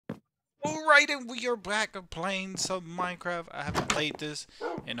Alright, and we are back playing some Minecraft. I haven't played this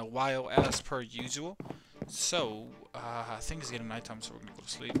in a while as per usual. So, I think it's getting nighttime, so we're gonna go to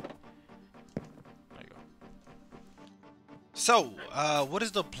sleep. There you go. So, what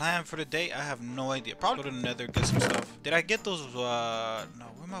is the plan for the day? I have no idea. Probably go to the Nether, get some stuff. Did I get those, no,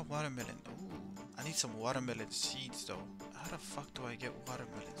 where's my watermelon? Ooh, I need some watermelon seeds, though. How the fuck do I get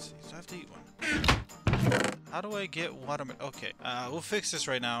watermelon seeds? Do I have to eat one? How do I get watermelon? Okay, we'll fix this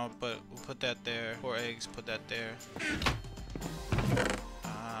right now, but we'll put that there. 4 eggs, put that there. Put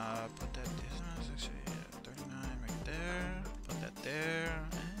that there. Actually, yeah, 39 right there. Put that there.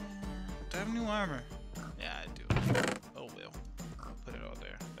 Do I have new armor? Yeah, I do. Oh, well. I'll put it all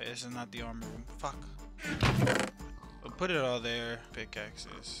there. Wait, this is not the armor room. Fuck. We'll put it all there.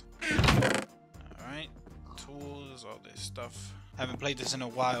 Pickaxes. Alright. Tools, all this stuff. Haven't played this in a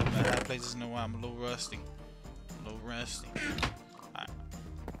while, man. I haven't played this in a while. I'm a little rusty. Alright.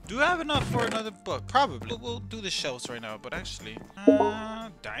 Do I have enough for another book? Probably. We'll do the shelves right now, but actually,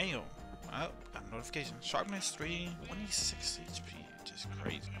 damn. Oh, got notification. Sharpness 3, 26 HP. Just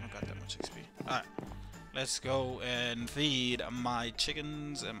crazy. I don't got that much XP. Alright. Let's go and feed my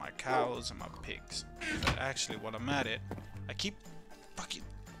chickens and my cows and my pigs. But actually, while I'm at it, I keep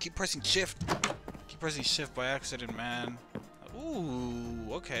pressing shift. Keep pressing shift by accident, man.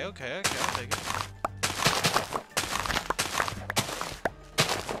 Ooh, okay, I'll take it.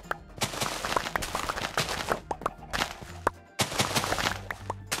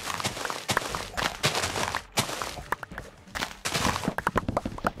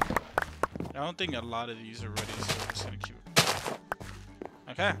 I don't think a lot of these are ready, so I'm just gonna keep it.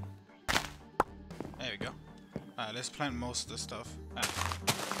 Okay. There we go. Alright, let's plant most of the stuff.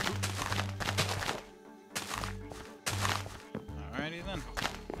 Alrighty then.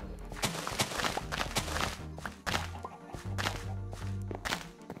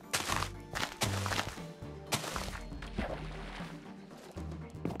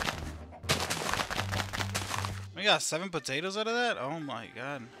 We got 7 potatoes out of that? Oh my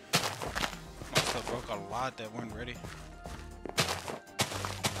god. Must have broke a lot that weren't ready.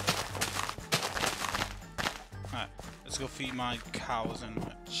 Alright, let's go feed my cows and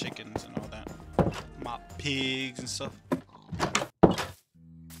my chickens and all that. My pigs and stuff.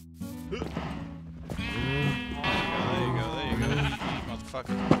 There you go,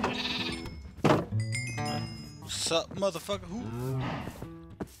 motherfucker. What's up, motherfucker? Who?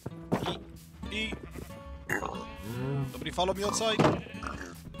 Eat. Nobody follow me outside.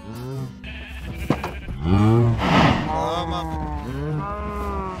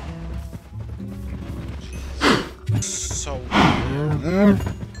 So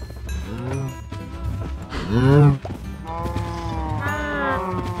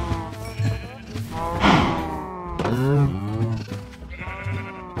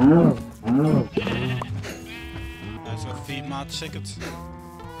let's go feed my chickens.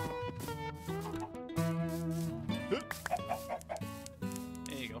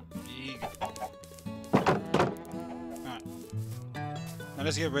 There you go. Alright. Now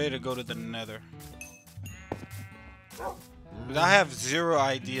let's get ready to go to the Nether. I have zero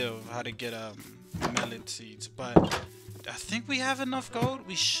idea of how to get melon seeds, but I think we have enough gold.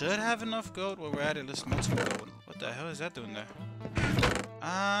 We should have enough gold. While we're at it, let's melt some gold. What the hell is that doing there?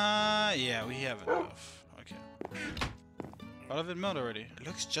 Yeah, we have enough. Okay. A lot of it melt already. It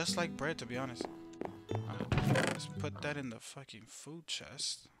looks just like bread, to be honest. Let's put that in the fucking food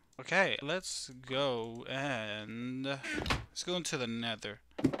chest. Okay, let's go and let's go into the Nether,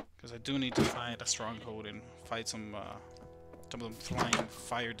 because I do need to find a stronghold and fight some of them flying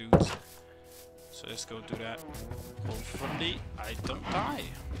fire dudes. So let's go do that. Hopefully I don't die.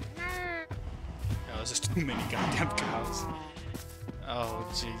 Oh, there's just too many goddamn cows. Oh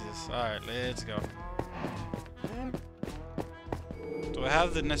Jesus. Alright, let's go. Do I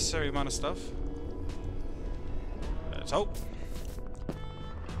have the necessary amount of stuff? Let's hope.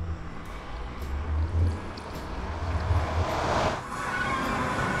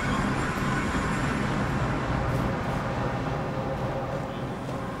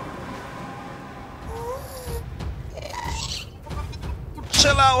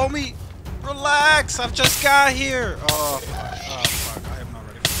 Chill out, homie. Relax. I've just got here. Oh fuck. I am not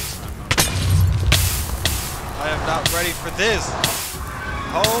ready for this. I am not ready for this.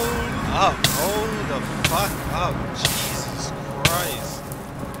 Hold up. Hold the fuck up. Jesus Christ.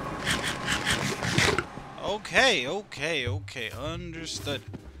 Okay. Understood.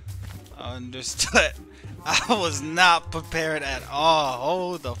 I was not prepared at all.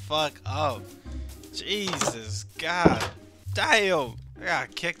 Hold the fuck up. Jesus God damn. I gotta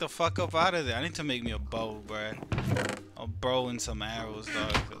kick the fuck up out of there. I need to make me a bow, bruh. A bow and some arrows,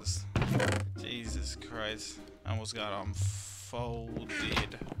 dog, because guys. I almost got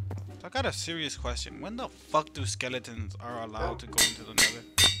folded. So I got a serious question. When the fuck do skeletons are allowed to go into the nether?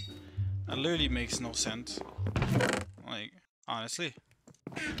 That literally makes no sense. Like, honestly.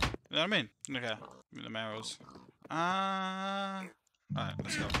 You know what I mean? Okay. Give me the arrows. Alright,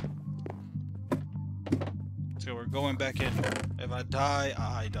 let's go. So we're going back in. If I die,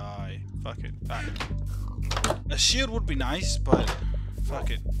 I die. Fuck it. Alright. A shield would be nice, but fuck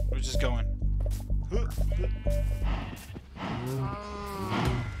it. We're just going.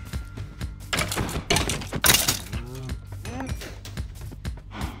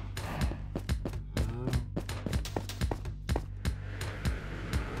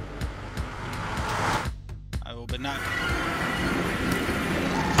 I will be not.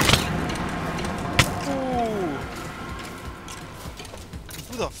 Ooh.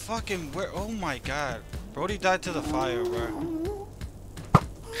 Who the fucking where? Oh my god. Brody died to the fire, bro.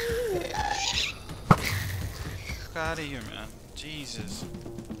 Fuck out of here, man. Jesus.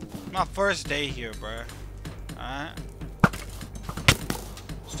 My first day here, bro. Alright.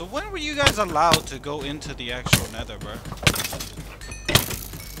 So when were you guys allowed to go into the actual nether, bro?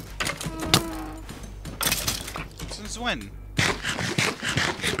 Since when?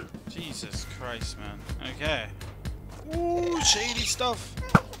 Jesus Christ, man. Okay. Ooh, shady stuff.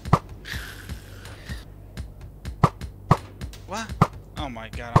 What? Oh my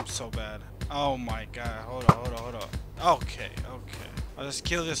god, I'm so bad. Oh my god, hold on. Okay. I'll just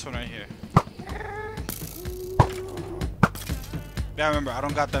kill this one right here. Yeah, remember, I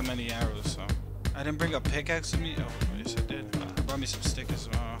don't got that many arrows, so. I didn't bring a pickaxe with me? Oh, yes I did. I brought me some stickers.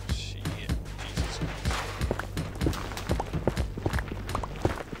 Oh, shit. Jesus Christ.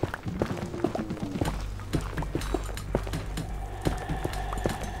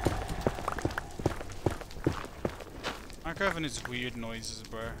 Minecraft and its weird noises,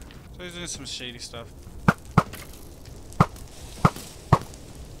 bro. So he's doing some shady stuff.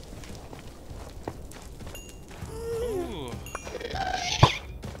 Ooh.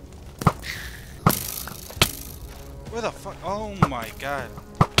 Where the fuck? Oh my god.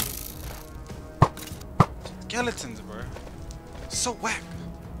 Skeletons, bro. So whack.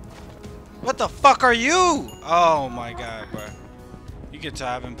 What the fuck are you? Oh my god, bro. You can tell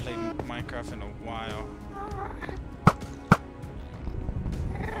I haven't played Minecraft in a while.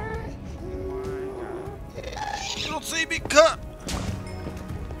 Don't see me cut.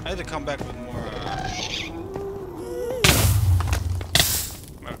 I had to come back with more.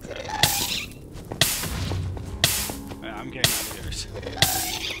 Okay. Yeah, I'm getting out of here.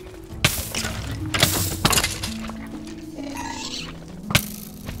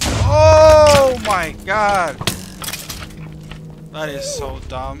 Oh my god! That is so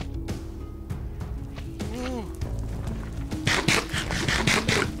dumb. Ooh.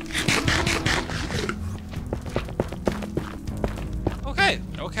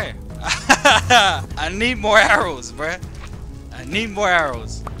 Okay. I need more arrows, bruh. I need more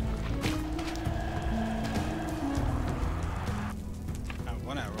arrows. I have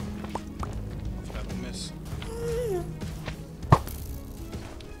one arrow. Hopefully I don't miss.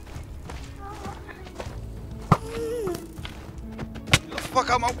 Get the fuck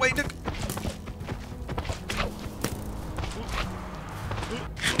out my way, nigga.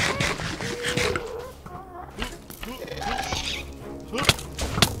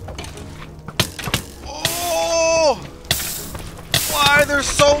 Why are there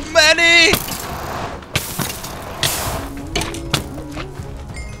so many?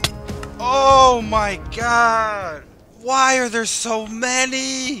 Oh my god. Why are there so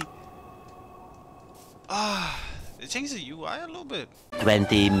many? It changed the UI a little bit.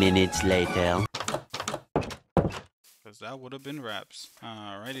 20 minutes later. Because that would have been wraps.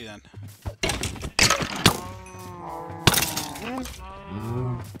 Alrighty then.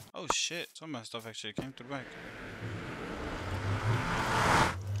 Oh shit. Some of my stuff actually came to the back.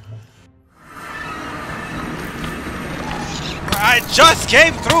 I just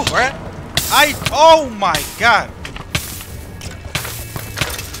came through, bruh. Oh my god.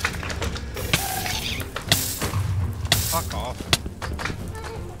 Fuck off.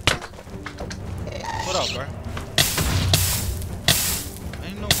 What up, bruh?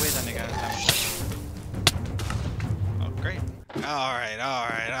 Ain't no way that nigga has that much. Oh, great. Alright.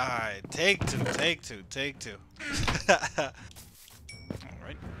 Take two.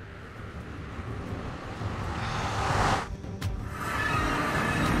 Alright.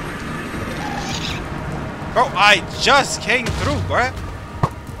 Bro, I just came through, bruh.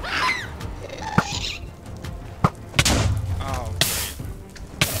 Oh, great.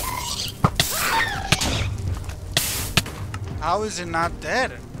 How is it not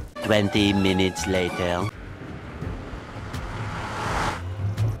dead? 20 minutes later.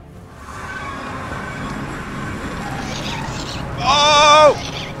 Oh!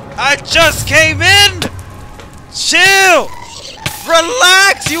 I just came in! Chill!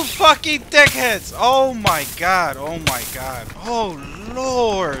 Relax, you fucking dickheads! Oh my god, oh my god. Oh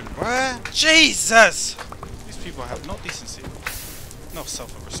lord, bruh. Jesus! These people have no decency. No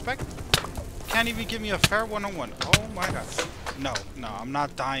self-respect. Can't even give me a fair one-on-one. Oh my god. No, I'm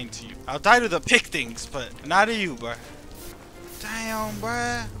not dying to you. I'll die to the pig things, but not to you, bruh. Damn,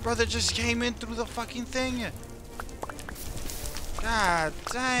 bruh. Brother just came in through the fucking thing. God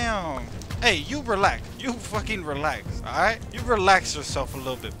damn. Hey, you relax. You fucking relax, alright? You relax yourself a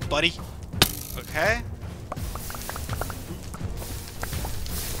little bit, buddy. Okay?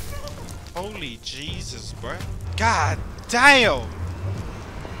 Holy Jesus, bruh. God damn.